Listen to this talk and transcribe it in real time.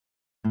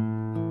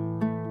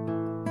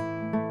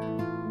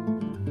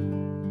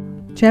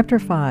Chapter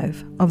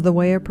 5 of The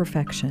Way of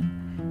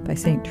Perfection by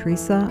St.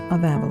 Teresa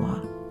of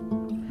Avila.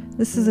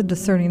 This is a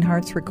Discerning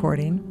Hearts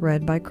recording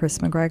read by Chris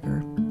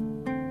McGregor.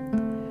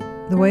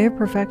 The Way of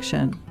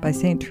Perfection by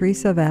St.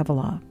 Teresa of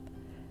Avila.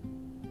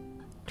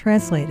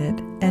 Translated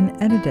and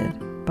edited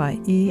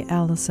by E.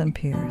 Allison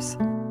Pierce.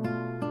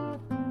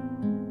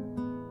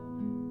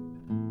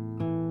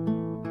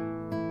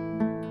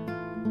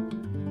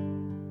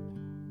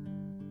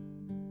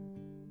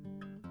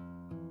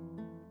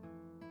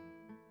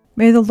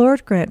 May the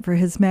Lord grant for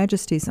His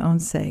Majesty's own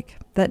sake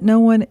that no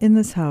one in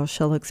this house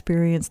shall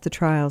experience the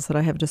trials that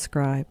I have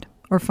described,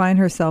 or find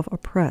herself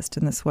oppressed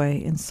in this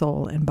way in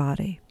soul and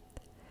body.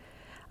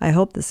 I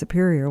hope the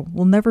Superior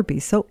will never be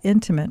so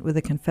intimate with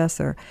the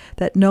confessor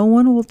that no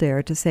one will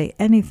dare to say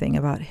anything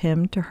about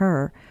him to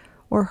her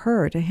or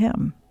her to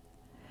him,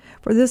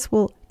 for this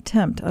will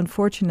tempt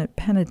unfortunate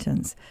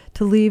penitents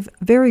to leave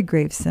very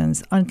grave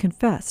sins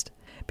unconfessed,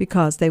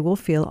 because they will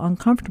feel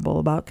uncomfortable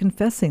about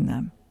confessing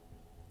them.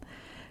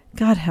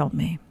 God help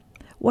me.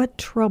 What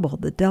trouble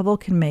the devil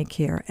can make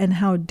here, and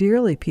how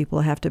dearly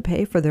people have to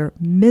pay for their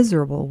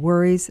miserable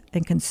worries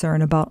and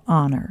concern about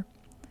honor.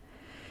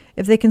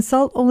 If they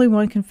consult only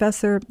one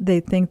confessor, they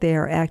think they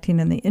are acting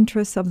in the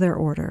interests of their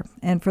order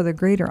and for the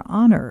greater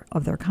honor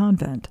of their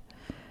convent.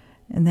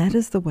 And that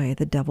is the way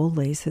the devil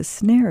lays his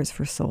snares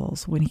for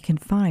souls when he can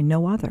find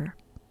no other.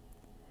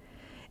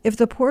 If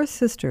the poor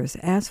sisters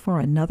ask for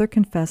another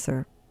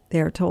confessor, they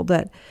are told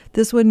that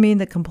this would mean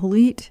the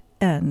complete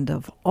end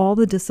of all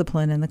the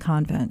discipline in the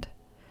convent.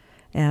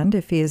 And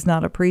if he is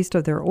not a priest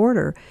of their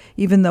order,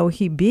 even though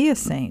he be a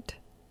saint,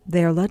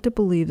 they are led to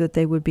believe that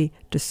they would be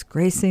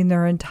disgracing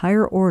their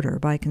entire order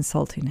by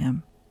consulting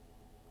him.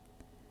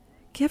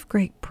 Give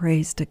great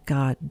praise to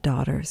God,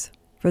 daughters,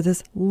 for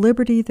this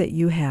liberty that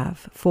you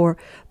have, for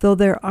though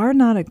there are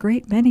not a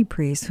great many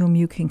priests whom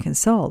you can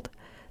consult,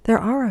 there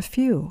are a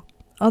few,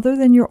 other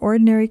than your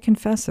ordinary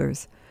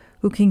confessors,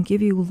 who can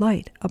give you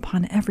light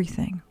upon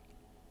everything.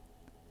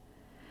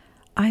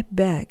 I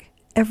beg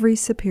every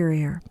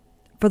superior,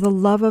 for the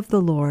love of the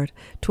Lord,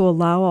 to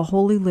allow a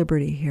holy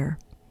liberty here.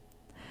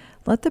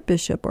 Let the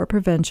bishop or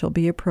provincial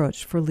be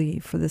approached for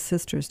leave for the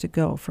sisters to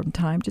go from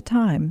time to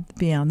time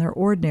beyond their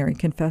ordinary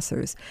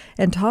confessors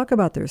and talk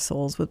about their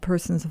souls with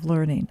persons of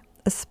learning,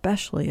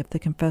 especially if the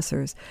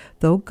confessors,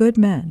 though good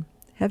men,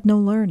 have no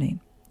learning.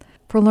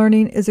 For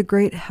learning is a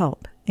great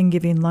help in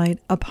giving light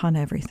upon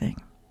everything.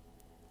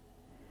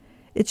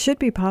 It should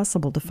be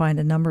possible to find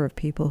a number of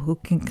people who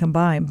can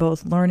combine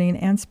both learning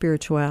and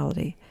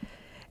spirituality.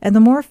 And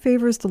the more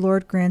favors the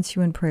Lord grants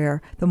you in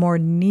prayer, the more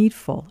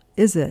needful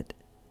is it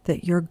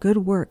that your good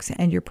works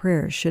and your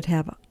prayers should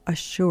have a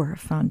sure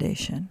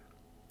foundation.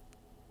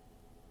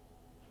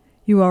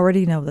 You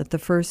already know that the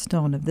first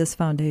stone of this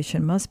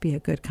foundation must be a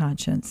good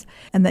conscience,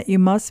 and that you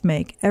must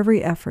make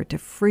every effort to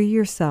free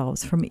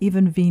yourselves from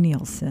even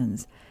venial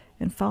sins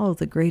and follow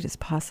the greatest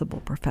possible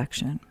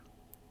perfection.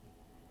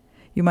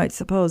 You might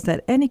suppose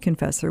that any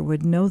confessor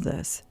would know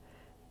this,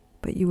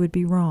 but you would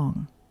be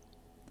wrong.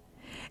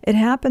 It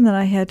happened that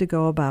I had to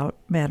go about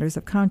matters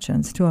of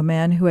conscience to a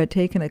man who had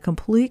taken a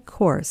complete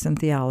course in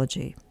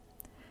theology,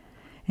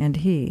 and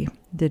he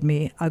did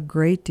me a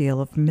great deal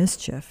of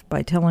mischief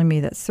by telling me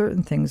that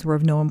certain things were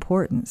of no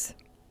importance.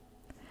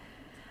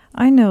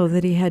 I know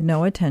that he had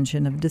no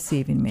intention of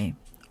deceiving me,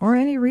 or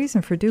any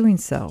reason for doing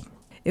so.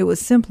 It was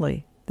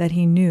simply that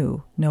he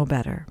knew no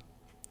better.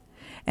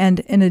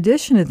 And in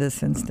addition to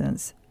this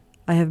instance,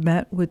 I have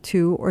met with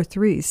 2 or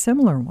 3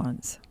 similar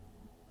ones.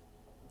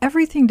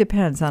 Everything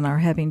depends on our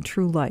having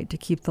true light to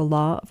keep the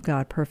law of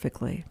God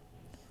perfectly.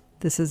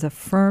 This is a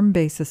firm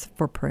basis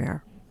for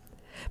prayer.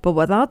 But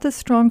without this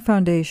strong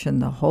foundation,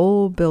 the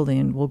whole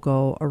building will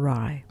go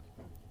awry.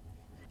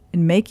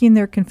 In making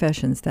their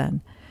confessions,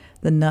 then,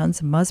 the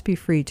nuns must be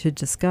free to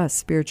discuss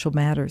spiritual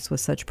matters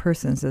with such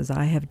persons as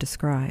I have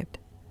described.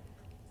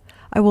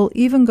 I will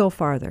even go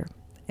farther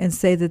and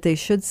say that they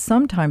should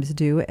sometimes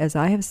do as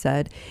I have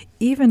said,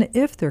 even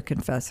if their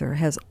confessor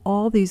has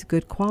all these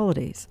good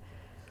qualities,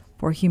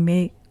 for he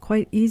may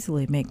quite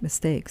easily make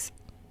mistakes,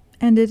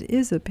 and it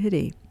is a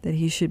pity that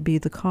he should be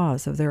the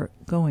cause of their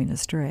going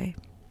astray.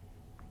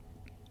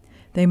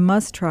 They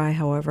must try,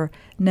 however,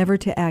 never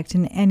to act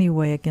in any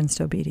way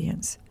against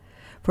obedience,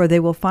 for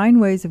they will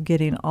find ways of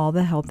getting all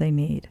the help they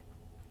need.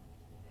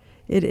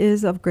 It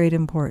is of great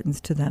importance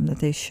to them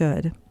that they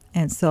should,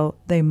 and so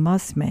they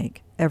must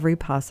make every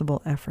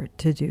possible effort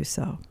to do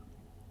so.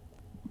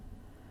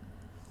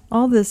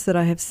 All this that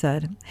I have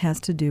said has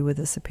to do with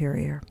the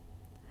Superior.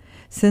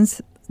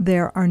 Since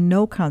there are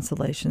no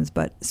consolations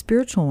but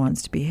spiritual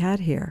ones to be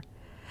had here,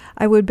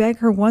 I would beg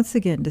her once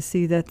again to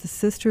see that the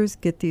sisters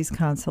get these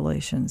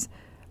consolations,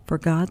 for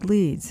God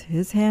leads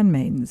His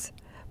handmaidens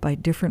by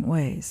different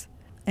ways,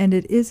 and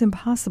it is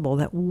impossible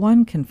that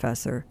one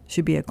confessor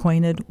should be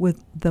acquainted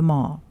with them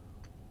all.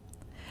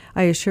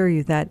 I assure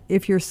you that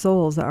if your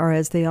souls are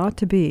as they ought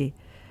to be,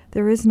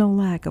 there is no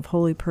lack of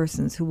holy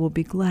persons who will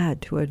be glad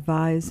to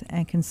advise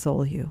and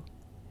console you,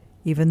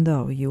 even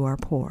though you are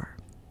poor.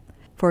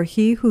 For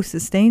he who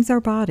sustains our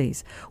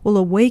bodies will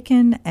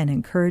awaken and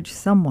encourage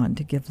someone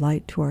to give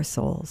light to our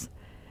souls,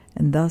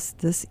 and thus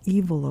this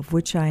evil of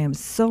which I am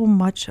so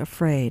much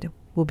afraid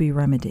will be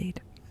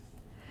remedied.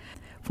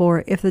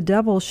 For if the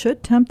devil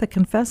should tempt the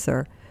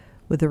confessor,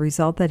 with the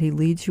result that he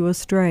leads you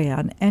astray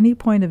on any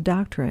point of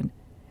doctrine,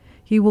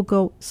 he will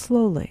go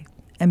slowly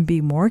and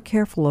be more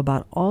careful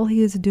about all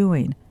he is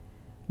doing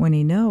when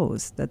he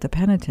knows that the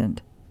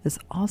penitent is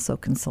also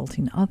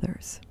consulting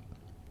others.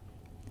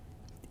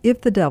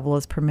 If the devil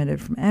is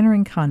permitted from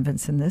entering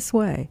convents in this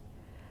way,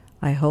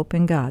 I hope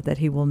in God that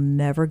he will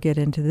never get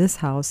into this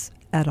house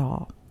at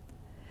all.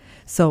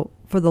 So,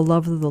 for the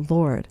love of the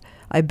Lord,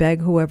 I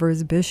beg whoever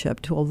is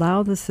bishop to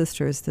allow the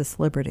sisters this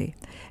liberty,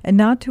 and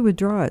not to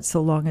withdraw it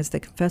so long as the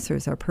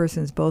confessors are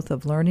persons both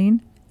of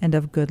learning and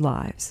of good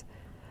lives,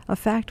 a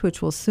fact which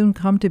will soon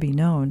come to be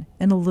known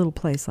in a little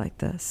place like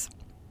this.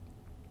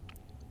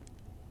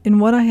 In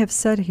what I have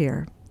said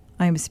here,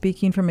 I am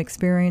speaking from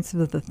experience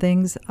of the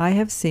things I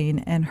have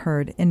seen and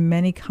heard in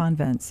many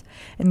convents,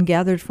 and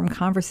gathered from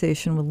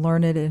conversation with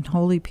learned and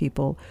holy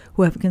people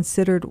who have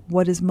considered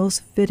what is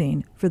most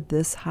fitting for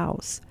this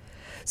house,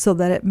 so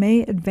that it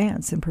may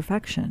advance in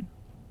perfection.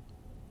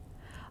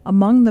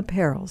 Among the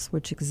perils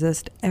which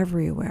exist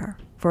everywhere,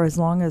 for as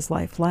long as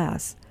life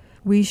lasts,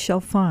 we shall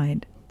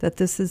find that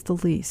this is the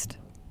least.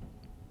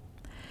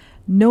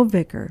 No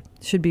vicar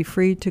should be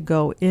free to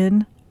go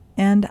in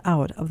and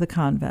out of the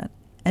convent,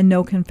 and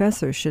no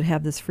confessors should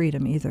have this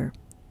freedom either.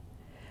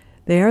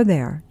 They are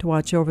there to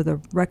watch over the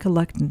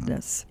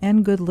recollectedness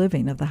and good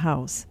living of the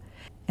house,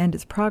 and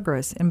its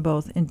progress in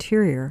both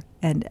interior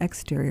and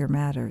exterior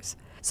matters,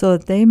 so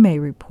that they may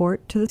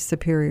report to the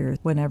superiors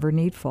whenever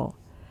needful,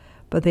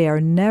 but they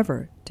are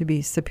never to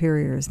be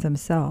superiors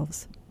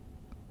themselves.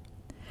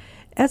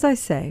 As I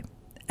say,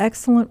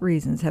 excellent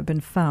reasons have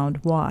been found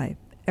why,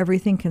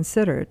 everything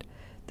considered,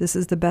 this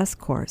is the best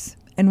course,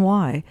 and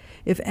why,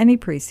 if any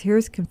priest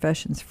hears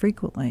confessions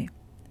frequently,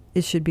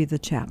 it should be the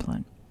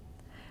chaplain.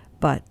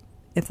 But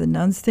if the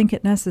nuns think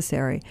it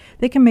necessary,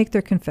 they can make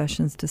their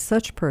confessions to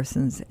such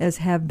persons as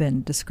have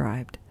been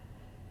described,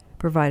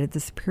 provided the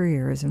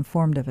superior is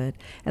informed of it,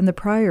 and the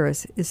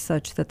prioress is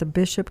such that the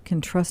bishop can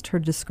trust her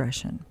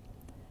discretion.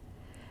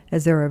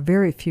 As there are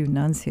very few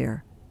nuns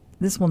here,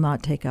 this will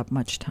not take up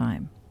much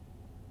time.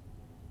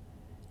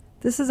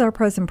 This is our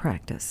present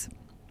practice,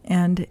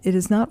 and it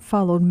is not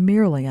followed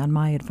merely on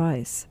my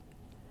advice.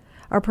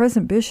 Our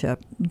present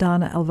bishop,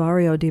 Don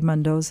Alvaro de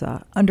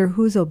Mendoza, under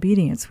whose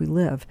obedience we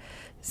live,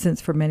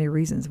 since for many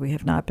reasons we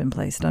have not been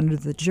placed under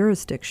the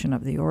jurisdiction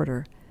of the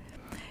order,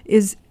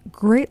 is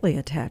greatly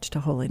attached to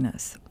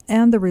holiness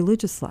and the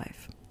religious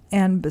life,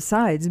 and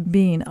besides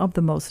being of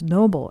the most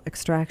noble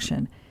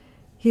extraction,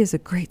 he is a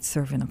great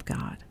servant of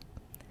God.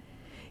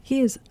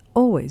 He is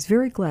always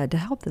very glad to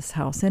help this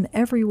house in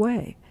every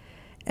way,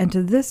 and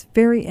to this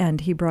very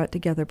end he brought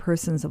together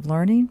persons of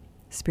learning,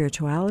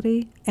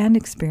 spirituality, and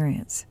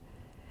experience,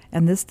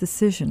 and this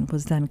decision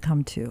was then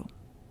come to.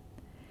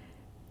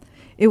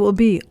 It will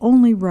be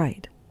only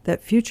right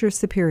that future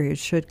superiors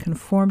should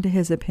conform to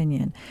his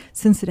opinion,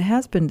 since it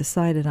has been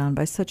decided on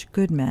by such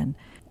good men,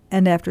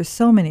 and after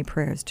so many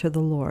prayers to the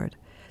Lord,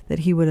 that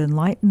he would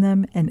enlighten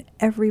them in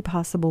every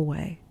possible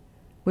way,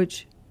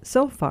 which,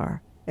 so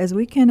far as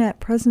we can at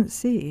present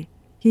see,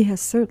 he has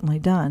certainly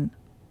done.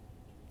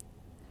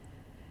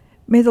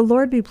 May the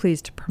Lord be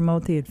pleased to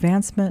promote the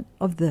advancement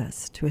of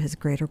this to his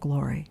greater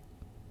glory.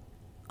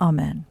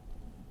 Amen.